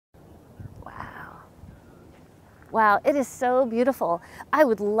Wow, it is so beautiful. I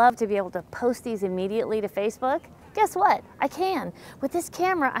would love to be able to post these immediately to Facebook. Guess what? I can. With this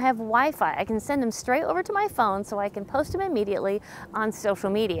camera, I have Wi-Fi. I can send them straight over to my phone so I can post them immediately on social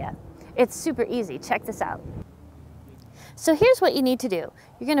media. It's super easy. Check this out. So here's what you need to do.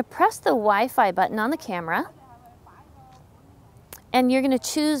 You're going to press the Wi-Fi button on the camera, and you're going to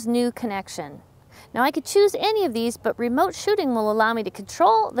choose New Connection. Now I could choose any of these, but remote shooting will allow me to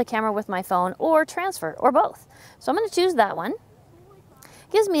control the camera with my phone or transfer, or both. So I'm going to choose that one.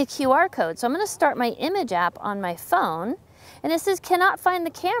 It gives me a QR code, so I'm going to start my Image app on my phone, and it says cannot find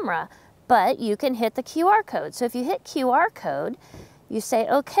the camera, but you can hit the QR code. So if you hit QR code, you say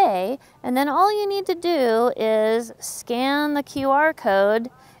okay, and then all you need to do is scan the QR code,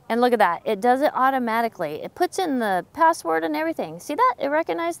 and look at that, it does it automatically. It puts in the password and everything. See that? It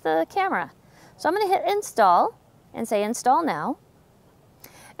recognized the camera. So I'm going to hit install and say install now.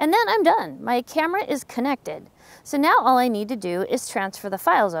 And then I'm done. My camera is connected. So now all I need to do is transfer the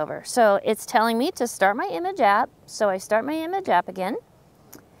files over. So it's telling me to start my Image app. So I start my Image app again.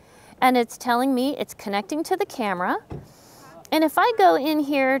 And it's telling me it's connecting to the camera. And if I go in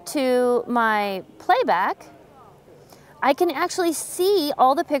here to my playback, I can actually see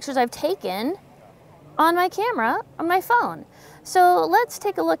all the pictures I've taken on my camera, on my phone. So let's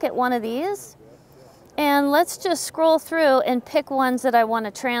take a look at one of these. And let's just scroll through and pick ones that I want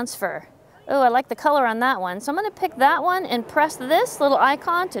to transfer. Oh, I like the color on that one. So I'm going to pick that one and press this little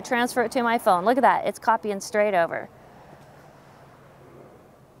icon to transfer it to my phone. Look at that. It's copying straight over.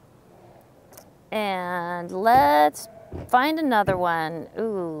 And let's find another one.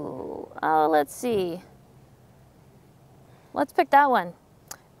 Ooh. Oh, let's see. Let's pick that one.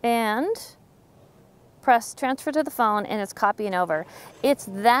 And press transfer to the phone, and it's copying over. It's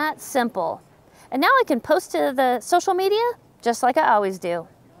that simple. And now I can post to the social media just like I always do.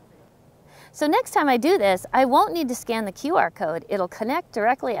 So next time I do this, I won't need to scan the QR code. It'll connect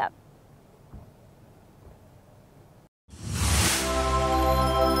directly up.